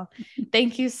cool.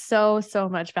 Thank you so, so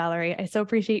much, Valerie. I so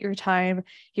appreciate your time,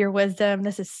 your wisdom.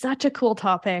 This is such a cool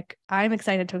topic. I'm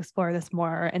excited to explore this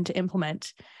more and to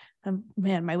implement.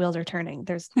 Man, my wheels are turning.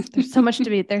 There's so much to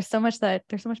be, there's so much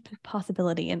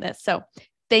possibility in this. So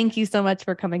thank you so much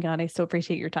for coming on. I so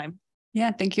appreciate your time.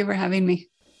 Yeah. Thank you for having me.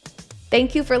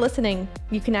 Thank you for listening.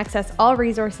 You can access all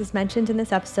resources mentioned in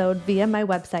this episode via my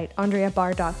website,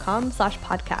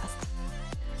 andreabarr.com/podcast.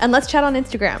 And let's chat on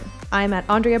Instagram. I'm at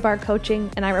Andrea Barr Coaching,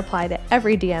 and I reply to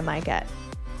every DM I get.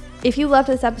 If you loved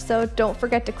this episode, don't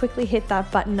forget to quickly hit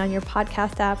that button on your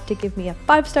podcast app to give me a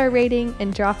 5-star rating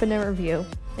and drop in a review.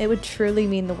 It would truly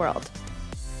mean the world.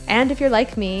 And if you're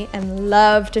like me and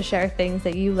love to share things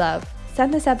that you love,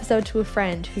 send this episode to a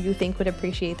friend who you think would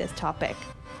appreciate this topic.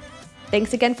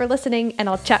 Thanks again for listening, and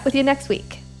I'll chat with you next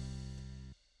week.